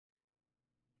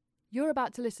You're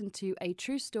about to listen to a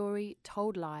true story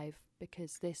told live,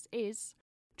 because this is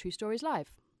True Stories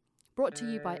Live, brought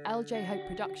to you by LJ Hope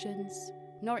Productions,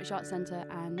 Norwich Arts Centre,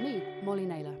 and me, Molly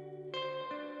Naylor.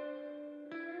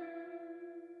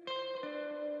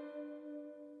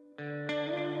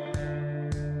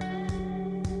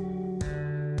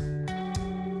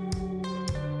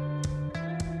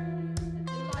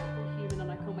 Delightful human,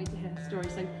 and I can't wait to hear her story.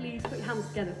 So please put your hands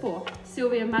together for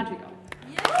Sylvia Madrigal.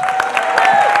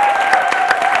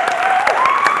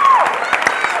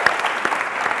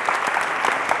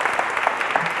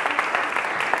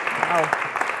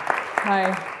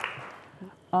 Hi.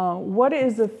 What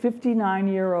is a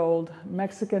 59-year-old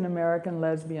Mexican-American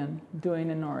lesbian doing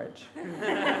in Norwich?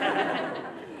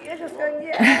 You're just going,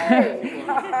 yay!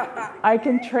 I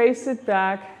can trace it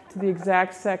back to the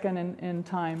exact second in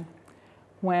time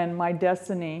when my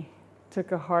destiny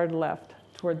took a hard left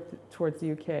towards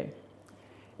the UK.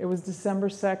 It was December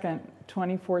 2nd,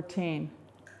 2014,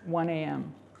 1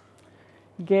 a.m.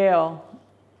 Gail,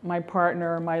 my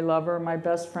partner, my lover, my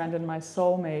best friend, and my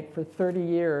soulmate for 30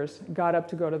 years, got up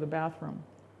to go to the bathroom.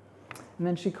 And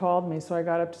then she called me, so I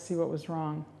got up to see what was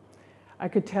wrong. I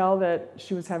could tell that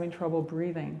she was having trouble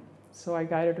breathing, so I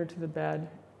guided her to the bed,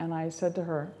 and I said to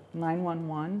her,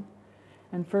 911.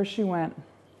 And first she went,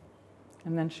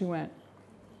 and then she went.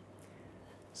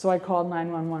 So I called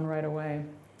 911 right away.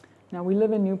 Now, we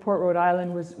live in Newport, Rhode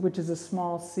Island, which is a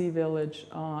small sea village,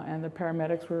 and the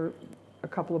paramedics were a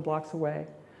couple of blocks away.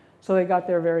 So they got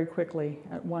there very quickly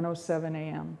at 1:07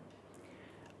 a.m.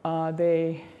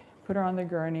 They put her on the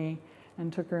gurney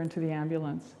and took her into the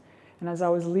ambulance. And as I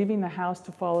was leaving the house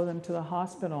to follow them to the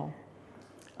hospital,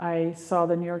 I saw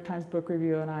the New York Times book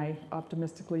review, and I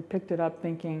optimistically picked it up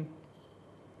thinking,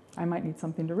 I might need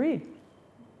something to read.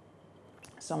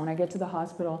 So when I get to the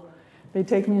hospital, they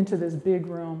take me into this big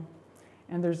room,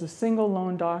 and there's a single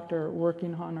lone doctor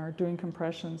working on her, doing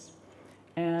compressions.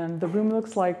 And the room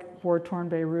looks like war-torn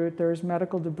Beirut. There's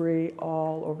medical debris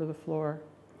all over the floor.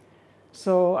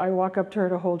 So I walk up to her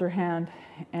to hold her hand,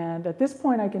 and at this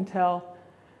point I can tell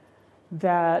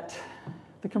that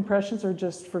the compressions are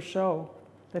just for show,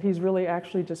 that he's really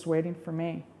actually just waiting for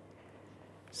me.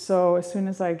 So as soon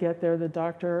as I get there, the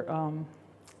doctor,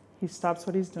 he stops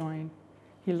what he's doing.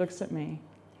 He looks at me.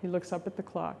 He looks up at the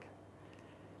clock,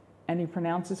 and he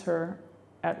pronounces her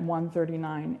at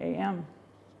 1:39 a.m.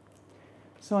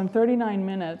 So in 39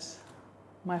 minutes,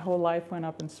 my whole life went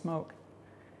up in smoke.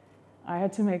 I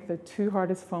had to make the two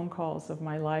hardest phone calls of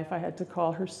my life. I had to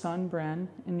call her son, Bren,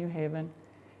 in New Haven,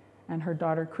 and her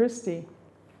daughter, Christy,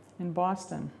 in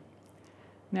Boston.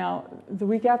 Now, the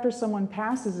week after someone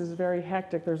passes is very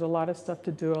hectic. There's a lot of stuff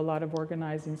to do, a lot of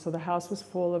organizing. So the house was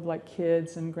full of like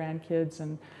kids and grandkids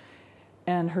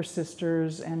and her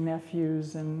sisters and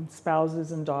nephews and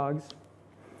spouses and dogs.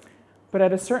 But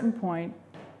at a certain point,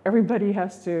 everybody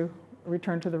has to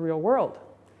return to the real world.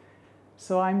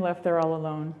 So I'm left there all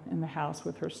alone in the house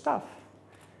with her stuff.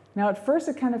 Now, at first,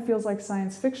 it kind of feels like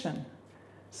science fiction.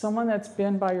 Someone that's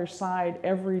been by your side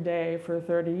every day for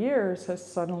 30 years has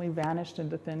suddenly vanished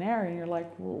into thin air, and you're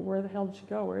like, well, where the hell did she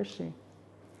go? Where is she?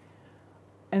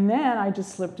 And then I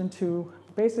just slipped into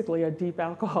basically a deep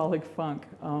alcoholic funk.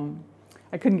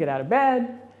 I couldn't get out of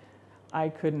bed.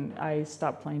 I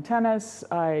stopped playing tennis.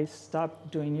 I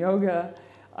stopped doing yoga.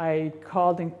 I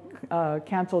called and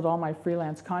canceled all my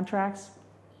freelance contracts.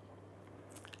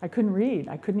 I couldn't read.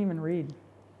 I couldn't even read.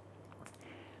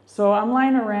 So I'm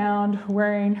lying around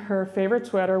wearing her favorite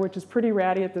sweater, which is pretty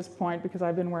ratty at this point because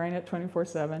I've been wearing it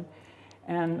 24/7.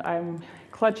 And I'm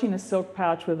clutching a silk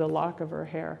pouch with a lock of her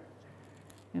hair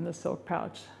in the silk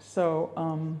pouch. So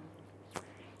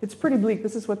it's pretty bleak.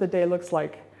 This is what the day looks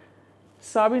like.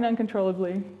 Sobbing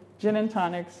uncontrollably, gin and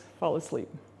tonics, fall asleep.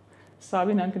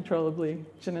 Sobbing uncontrollably,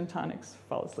 gin and tonics,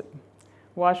 fall asleep.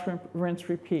 Wash, rinse,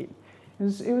 repeat.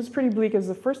 It was pretty bleak. It was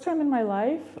the first time in my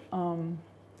life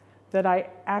that I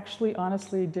actually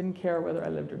honestly didn't care whether I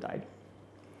lived or died,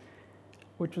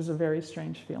 which was a very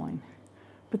strange feeling.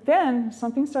 But then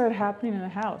something started happening in the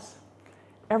house.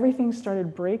 Everything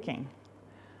started breaking.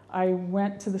 I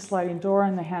went to the sliding door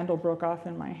and the handle broke off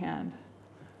in my hand.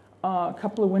 A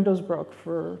couple of windows broke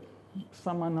for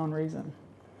some unknown reason.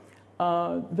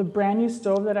 The brand new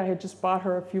stove that I had just bought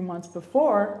her a few months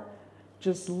before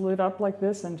just lit up like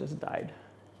this and just died.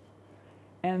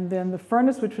 And then the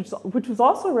furnace, which was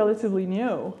also relatively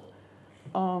new,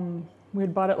 we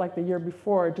had bought it like the year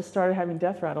before, it just started having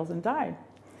death rattles and died.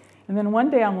 And then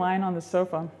one day I'm lying on the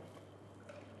sofa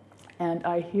and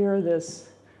I hear this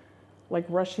like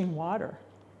rushing water.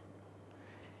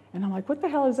 And I'm like, what the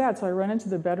hell is that? So I run into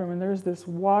the bedroom, and there's this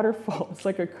waterfall. It's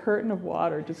like a curtain of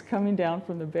water just coming down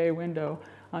from the bay window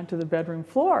onto the bedroom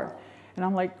floor. And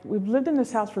I'm like, we've lived in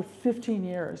this house for 15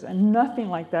 years, and nothing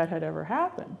like that had ever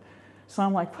happened. So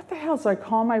I'm like, what the hell? So I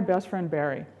call my best friend,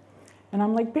 Barry. And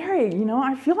I'm like, Barry,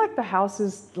 I feel like the house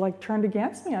is like turned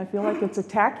against me. I feel like it's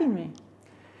attacking me.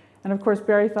 And of course,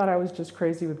 Barry thought I was just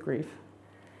crazy with grief.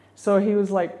 So he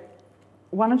was like,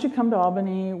 why don't you come to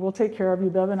Albany? We'll take care of you.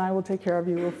 Bev and I will take care of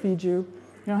you. We'll feed you.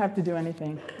 You don't have to do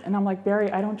anything. And I'm like,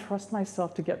 Barry, I don't trust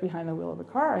myself to get behind the wheel of a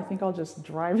car. I think I'll just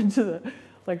drive into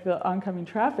the oncoming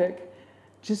traffic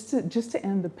just to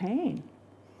end the pain.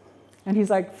 And he's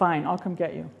like, fine, I'll come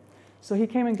get you. So he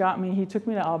came and got me. He took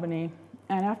me to Albany.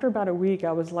 And after about a week,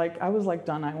 I was like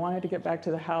done. I wanted to get back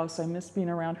to the house. I missed being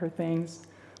around her things,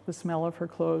 the smell of her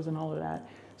clothes and all of that.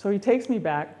 So he takes me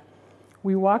back.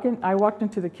 I walked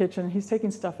into the kitchen. He's taking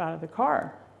stuff out of the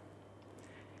car.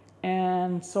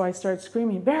 And so I start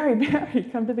screaming, Barry, Barry,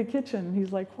 come to the kitchen. And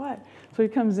he's like, what? So he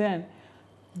comes in.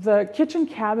 The kitchen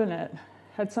cabinet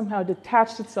had somehow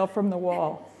detached itself from the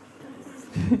wall.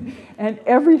 And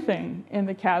everything in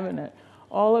the cabinet,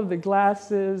 all of the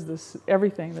glasses,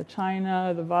 everything, the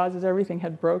china, the vases, everything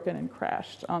had broken and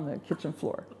crashed on the kitchen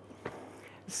floor.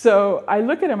 So I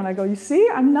look at him and I go, you see,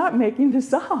 I'm not making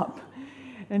this up.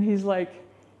 And he's like,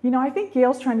 I think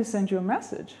Gail's trying to send you a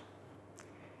message.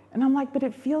 And I'm like, but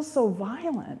it feels so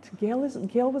violent. Gail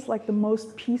was like the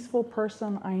most peaceful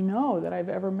person I know that I've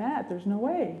ever met. There's no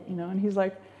way, And he's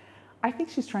like, I think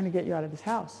she's trying to get you out of this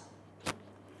house.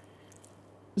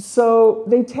 So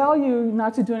they tell you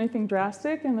not to do anything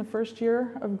drastic in the first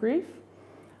year of grief.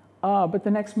 But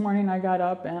the next morning I got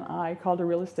up and I called a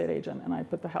real estate agent and I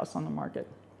put the house on the market.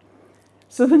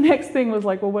 So the next thing was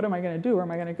like, well, what am I going to do? Where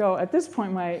am I going to go? At this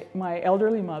point, my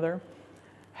elderly mother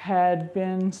had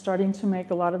been starting to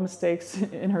make a lot of mistakes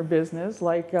in her business,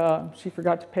 like she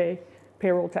forgot to pay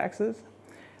payroll taxes.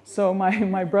 So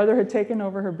my brother had taken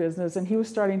over her business, and he was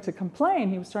starting to complain.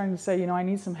 He was starting to say, I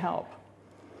need some help.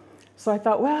 So I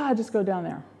thought, well, I'll just go down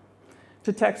there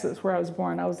to Texas, where I was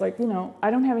born. I was like,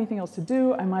 I don't have anything else to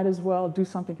do. I might as well do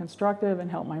something constructive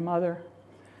and help my mother.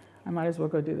 I might as well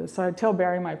go do this. So I tell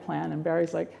Barry my plan, and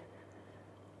Barry's like,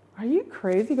 are you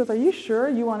crazy? He goes, are you sure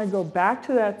you want to go back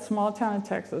to that small town in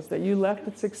Texas that you left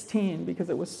at 16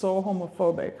 because it was so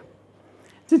homophobic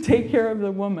to take care of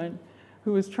the woman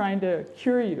who was trying to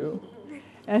cure you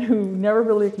and who never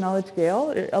really acknowledged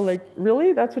Gail? Like,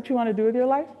 really? That's what you want to do with your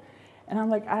life? And I'm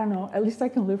like, I don't know. At least I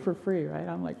can live for free, right?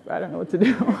 I'm like, I don't know what to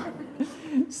do.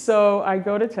 So I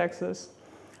go to Texas.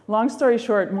 Long story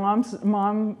short,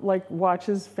 mom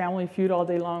watches Family Feud all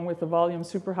day long with the volume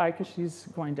super high because she's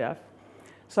going deaf.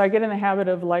 So I get in the habit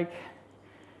of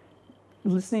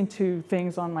listening to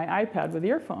things on my iPad with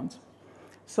earphones.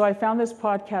 So I found this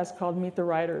podcast called Meet the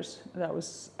Writers that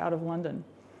was out of London.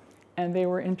 And they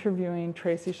were interviewing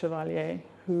Tracy Chevalier,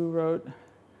 who wrote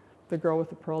The Girl with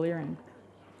the Pearl Earring.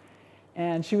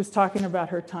 And she was talking about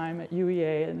her time at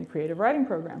UEA in the creative writing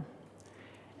program.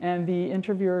 And the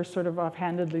interviewer sort of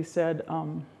offhandedly said,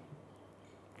 oh,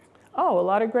 a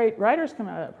lot of great writers come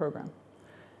out of that program.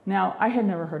 Now, I had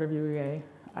never heard of UEA.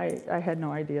 I had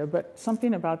no idea, but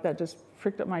something about that just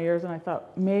pricked up my ears, and I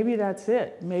thought, maybe that's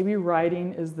it. Maybe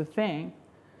writing is the thing.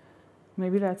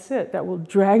 Maybe that's it. That will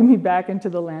drag me back into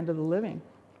the land of the living.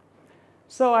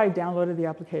 So I downloaded the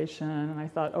application, and I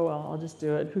thought, oh, well, I'll just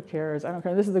do it. Who cares? I don't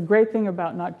care. This is the great thing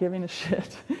about not giving a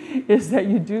shit, is that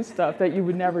you do stuff that you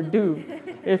would never do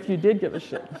if you did give a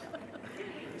shit.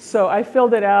 So I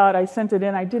filled it out. I sent it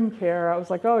in. I didn't care. I was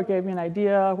like, oh, it gave me an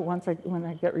idea. When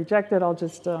I get rejected,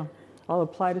 I'll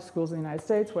apply to schools in the United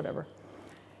States, whatever.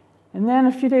 And then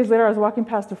a few days later, I was walking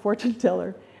past a fortune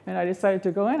teller, and I decided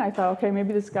to go in. I thought, okay,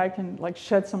 maybe this guy can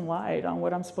shed some light on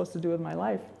what I'm supposed to do with my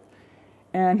life.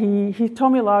 And he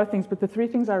told me a lot of things, but the three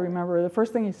things I remember, the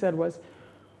first thing he said was,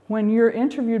 when you're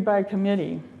interviewed by a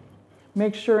committee,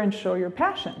 make sure and show your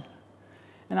passion.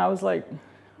 And I was like,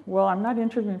 well, I'm not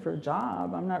interviewing for a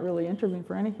job. I'm not really interviewing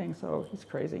for anything, so he's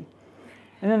crazy.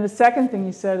 And then the second thing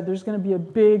he said, there's going to be a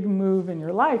big move in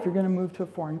your life. You're going to move to a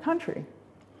foreign country.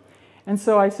 And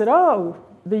so I said, oh,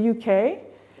 the UK?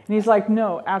 And he's like,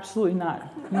 no, absolutely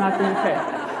not. Not the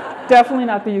UK. Definitely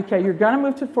not the UK. You're going to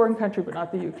move to a foreign country, but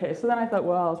not the UK. So then I thought,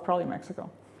 well, it's probably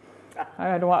Mexico.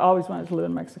 I always wanted to live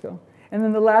in Mexico. And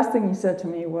then the last thing he said to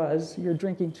me was, you're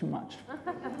drinking too much.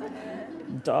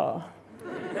 Duh.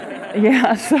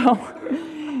 Yeah,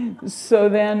 so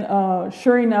then,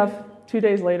 sure enough, 2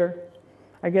 days later,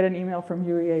 I get an email from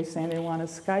UEA saying they want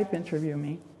to Skype interview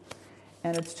me.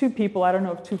 And it's 2 people. I don't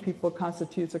know if 2 people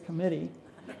constitutes a committee.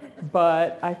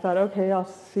 But I thought, okay, I'll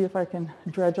see if I can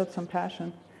dredge up some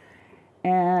passion.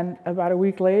 And about a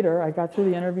week later, I got through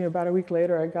the interview. About a week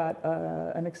later, I got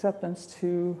an acceptance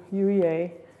to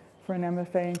UEA for an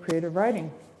MFA in creative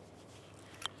writing.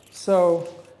 So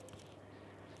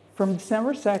from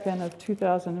December 2nd of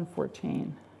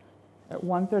 2014 at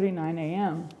 1:39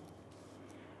 a.m.,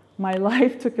 my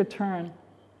life took a turn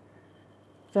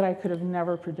that I could have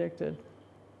never predicted.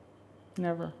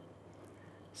 Never.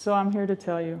 So I'm here to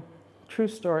tell you, true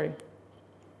story.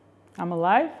 I'm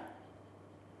alive.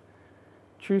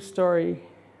 True story,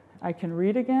 I can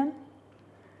read again.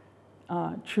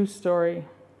 True story,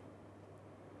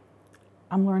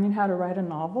 I'm learning how to write a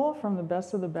novel from the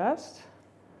best of the best,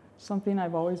 something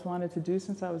I've always wanted to do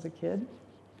since I was a kid.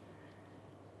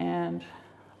 And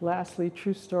lastly,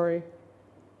 true story,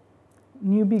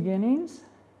 new beginnings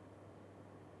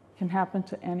can happen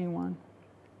to anyone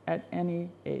at any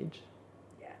age.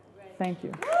 Yeah, right. Thank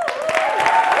you.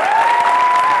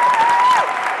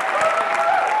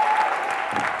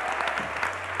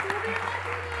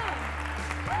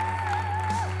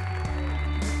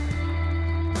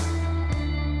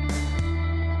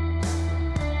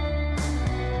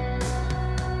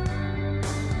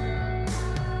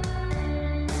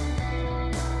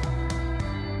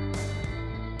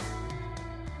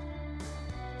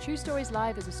 True Stories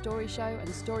Live is a story show and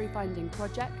story finding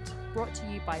project brought to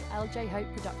you by LJ Hope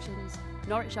Productions,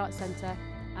 Norwich Arts Centre,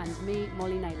 and me,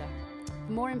 Molly Naylor.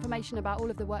 For more information about all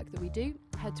of the work that we do,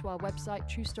 head to our website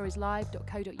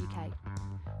truestorieslive.co.uk.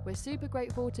 We're super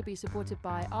grateful to be supported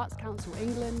by Arts Council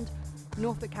England,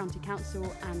 Norfolk County Council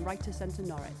and Writers' Centre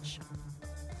Norwich.